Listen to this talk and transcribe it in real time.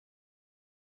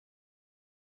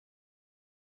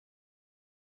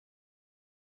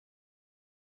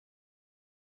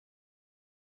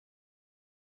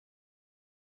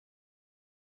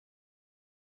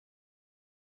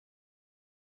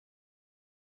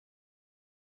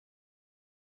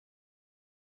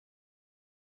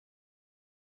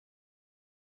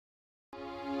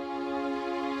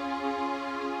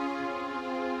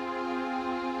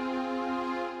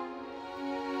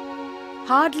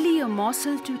hardly a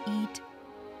morsel to eat,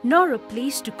 nor a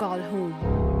place to call home.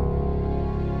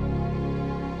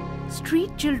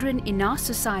 Street children in our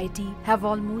society have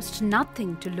almost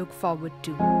nothing to look forward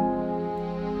to.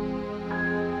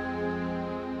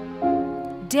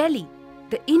 Delhi,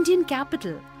 the Indian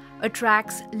capital,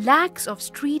 attracts lakhs of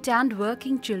street and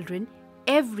working children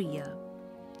every year.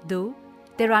 Though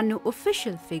there are no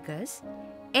official figures,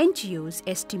 NGOs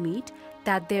estimate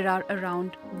that there are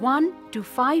around 1 to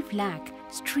 5 lakh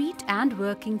street and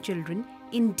working children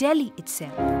in Delhi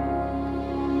itself.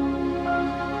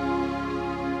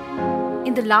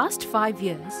 In the last 5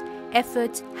 years,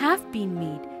 efforts have been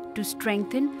made to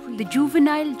strengthen the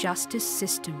juvenile justice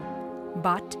system,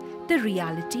 but the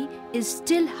reality is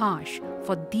still harsh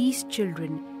for these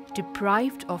children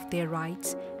deprived of their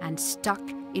rights and stuck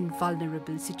in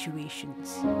vulnerable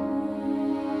situations.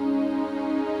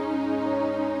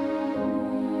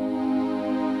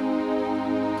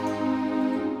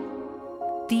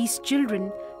 These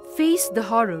children face the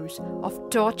horrors of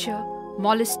torture,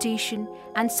 molestation,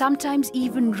 and sometimes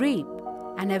even rape,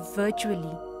 and have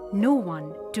virtually no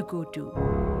one to go to.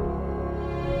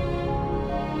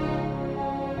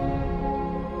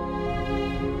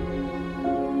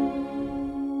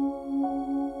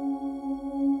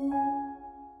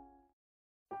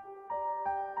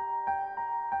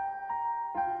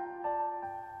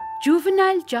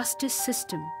 Juvenile Justice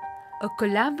System, a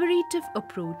collaborative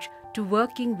approach to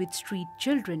working with street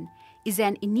children, is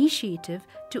an initiative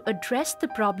to address the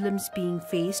problems being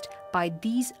faced by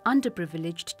these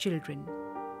underprivileged children.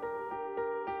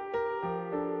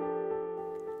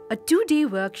 A 2-day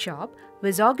workshop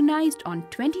was organized on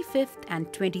 25th and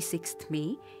 26th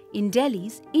May in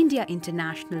Delhi's India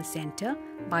International Centre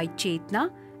by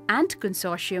CHETNA and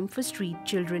Consortium for Street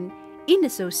Children in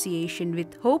association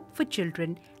with Hope for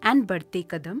Children and BADHTE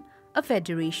KADAM, a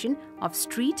federation of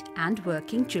street and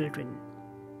working children.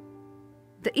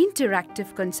 The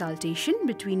interactive consultation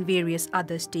between various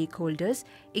other stakeholders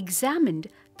examined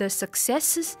the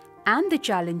successes and the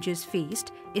challenges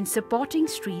faced in supporting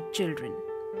street children.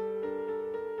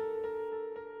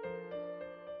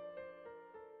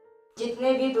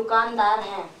 जितने भी दुकानदार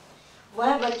हैं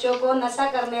वह बच्चों को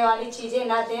नशा करने वाली चीजें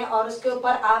ना दें और उसके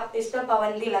ऊपर आप इस पर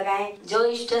पाबंदी लगाएं।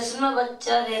 जो स्टेशन में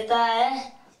बच्चा रहता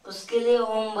है उसके लिए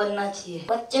होम बनना चाहिए।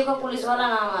 बच्चे को पुलिस वाला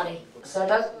ना मारे।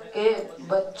 सड़क के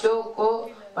बच्चों को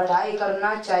पढ़ाई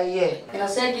करना चाहिए।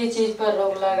 नशे की चीज पर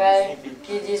रोक लगाए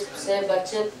कि जिससे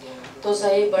बच्चे तो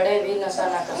सही बड़े भी नशा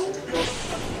ना कर सकें।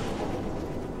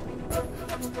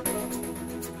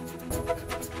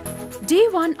 Day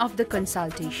 1 of the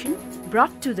consultation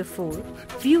brought to the fore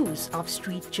views of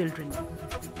street children.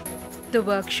 The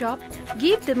workshop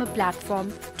gave them a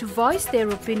platform to voice their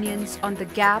opinions on the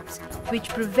gaps which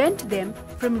prevent them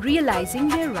from realizing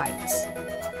their rights.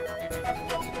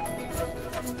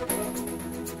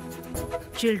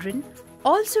 Children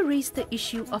also raised the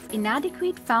issue of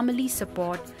inadequate family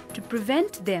support to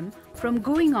prevent them from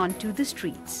going onto the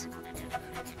streets.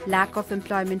 Lack of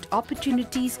employment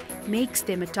opportunities makes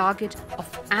them a target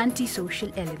of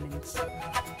antisocial elements.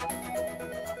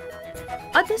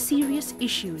 Other serious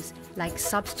issues like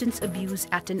substance abuse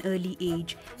at an early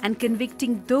age and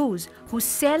convicting those who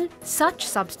sell such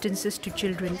substances to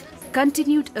children,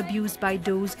 continued abuse by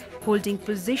those holding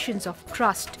positions of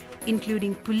trust,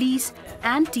 including police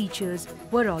and teachers,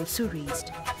 were also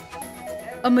raised.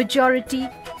 A majority,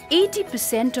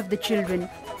 80% of the children,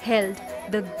 held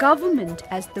the government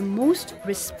as the most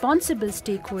responsible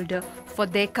stakeholder for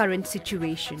their current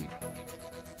situation.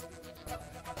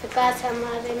 काश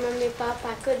हमारे mummy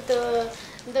papa को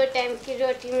दो time की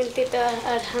रोटी मिलती तो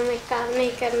और हमें काम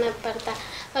नहीं करना पड़ता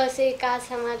और से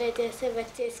काश हमारे जैसे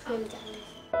बच्चे स्कूल जाते।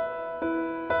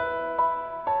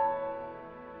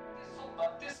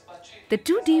 The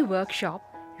 2-day workshop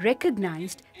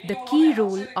recognized the key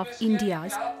role of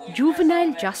India's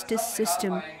juvenile justice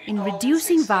system in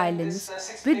reducing violence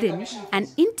within an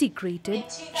integrated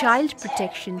child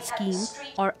protection scheme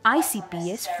or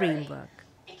ICPS framework.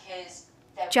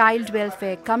 Child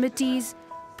welfare committees,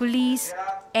 police,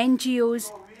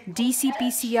 NGOs,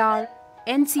 DCPCR,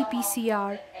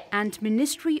 NCPCR and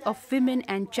Ministry of Women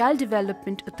and Child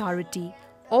Development Authority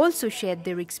also shared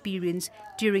their experience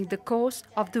during the course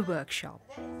of the workshop.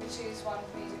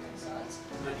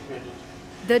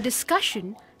 The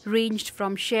discussion ranged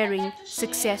from sharing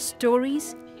success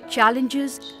stories,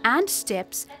 challenges and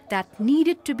steps that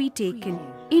needed to be taken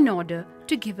in order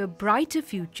to give a brighter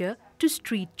future to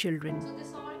street children.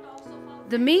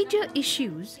 The major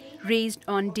issues raised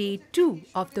on day 2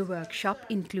 of the workshop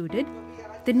included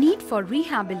the need for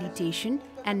rehabilitation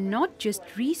and not just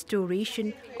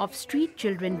restoration of street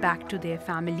children back to their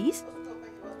families,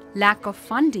 lack of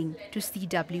funding to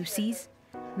CWCs,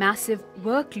 massive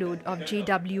workload of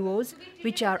JWOs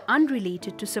which are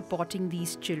unrelated to supporting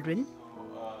these children,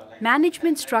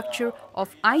 management structure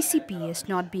of ICPS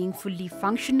not being fully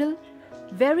functional,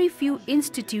 very few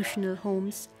institutional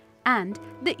homes, and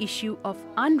the issue of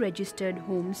unregistered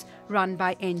homes run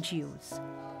by NGOs.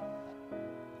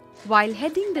 While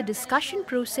heading the discussion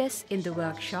process in the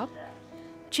workshop,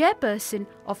 Chairperson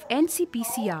of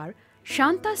NCPCR,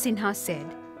 Shanta Sinha said,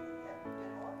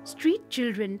 "Street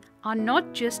children are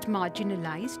not just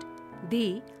marginalized,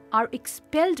 they are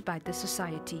expelled by the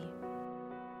society."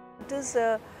 It is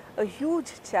a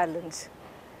huge challenge.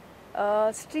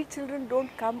 Street children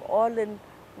don't come all in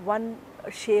one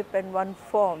shape and one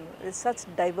form. There's such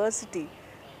diversity.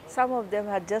 Some of them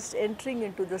are just entering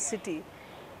into the city.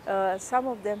 Some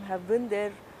of them have been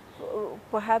there,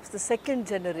 perhaps the second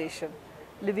generation,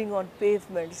 living on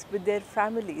pavements with their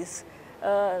families.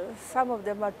 Some of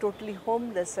them are totally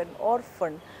homeless and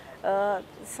orphaned.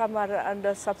 Some are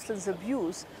under substance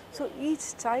abuse. So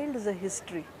each child is a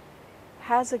history,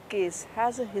 has a case,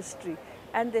 has a history,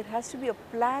 and there has to be a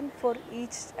plan for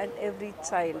each and every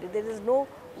child. There is no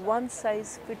one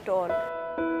size fit all.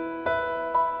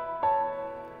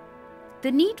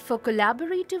 The need for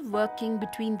collaborative working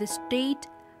between the state,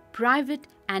 private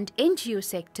and NGO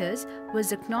sectors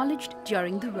was acknowledged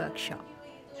during the workshop.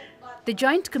 The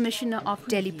Joint Commissioner of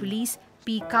Delhi Police,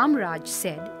 P. Kamraj,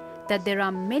 said that there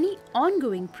are many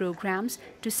ongoing programs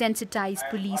to sensitize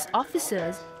police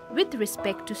officers with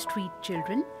respect to street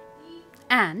children,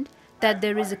 and that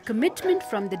there is a commitment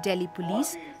from the Delhi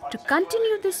Police to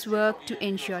continue this work to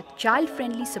ensure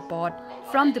child-friendly support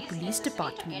from the police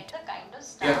department.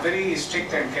 We are very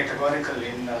strict and categorical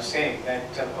in saying that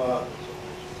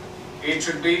it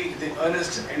should be the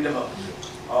earnest endeavor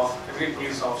of every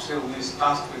police officer who is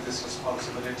tasked with this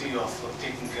responsibility of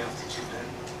taking care of the children,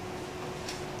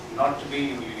 not to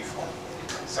be in uniform.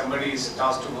 Somebody is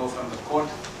tasked to go from the court,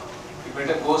 he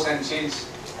better goes and changes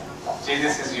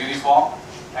his uniform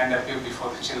and appear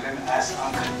before the children as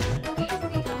uncle.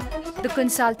 The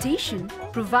consultation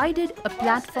provided a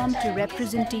platform to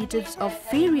representatives of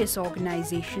various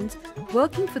organizations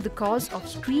working for the cause of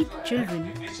street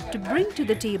children to bring to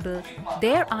the table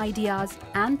their ideas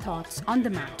and thoughts on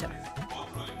the matter.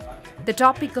 The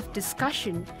topic of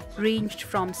discussion ranged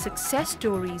from success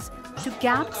stories to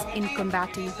gaps in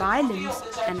combating violence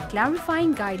and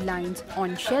clarifying guidelines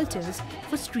on shelters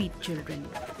for street children.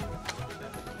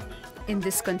 In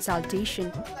this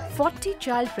consultation, 40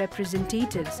 child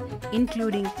representatives,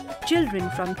 including children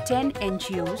from 10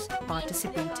 NGOs,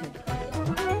 participated.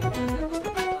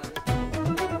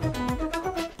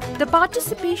 The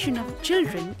participation of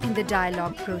children in the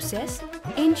dialogue process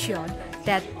ensured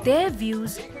that their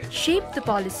views shape the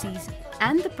policies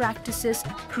and the practices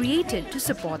created to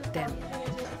support them.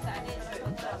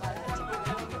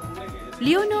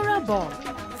 Leonora Ball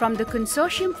from the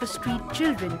Consortium for Street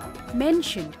Children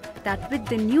mentioned that with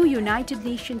the new United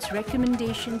Nations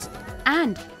recommendations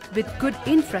and with good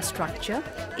infrastructure,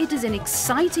 it is an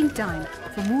exciting time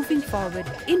for moving forward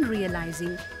in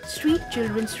realizing street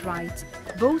children's rights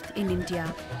both in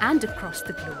India and across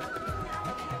the globe.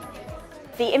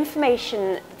 The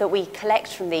information that we collect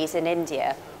from these in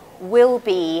India will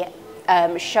be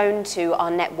shown to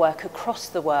our network across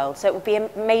the world, so it will be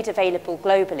made available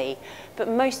globally. But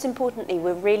most importantly,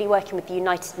 we're really working with the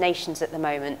United Nations at the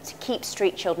moment to keep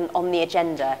street children on the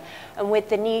agenda. And with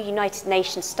the new United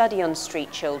Nations study on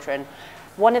street children,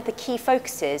 one of the key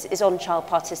focuses is on child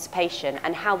participation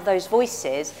and how those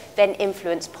voices then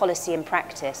influence policy and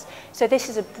practice. So this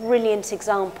is a brilliant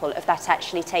example of that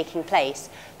actually taking place,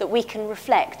 that we can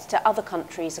reflect to other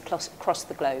countries across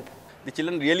the globe. The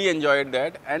children really enjoyed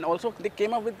that, and also they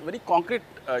came up with very concrete,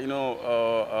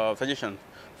 suggestions.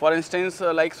 For instance,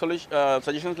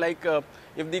 suggestions like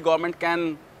if the government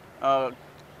can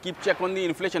keep check on the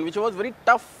inflation, which was very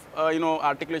tough,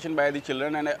 articulation by the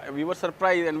children, and we were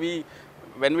surprised. And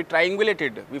when we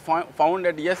triangulated, we found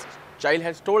that yes, child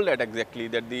has told that exactly,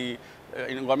 that the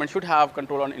government should have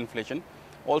control on inflation.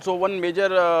 Also, one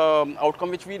major outcome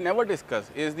which we never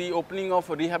discussed is the opening of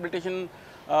rehabilitation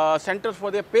centers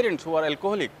for their parents who are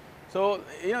alcoholic. So,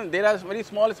 there are very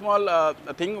small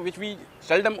things which we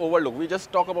seldom overlook. We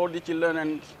just talk about the children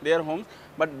and their homes,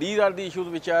 but these are the issues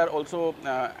which are also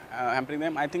hampering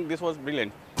them. I think this was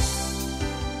brilliant.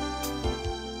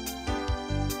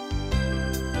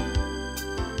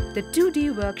 The two-day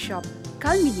workshop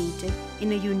culminated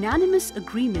in a unanimous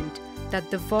agreement that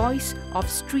the voice of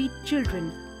street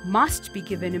children must be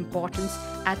given importance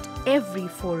at every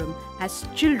forum, as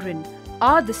children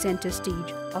are the center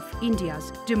stage of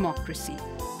India's democracy.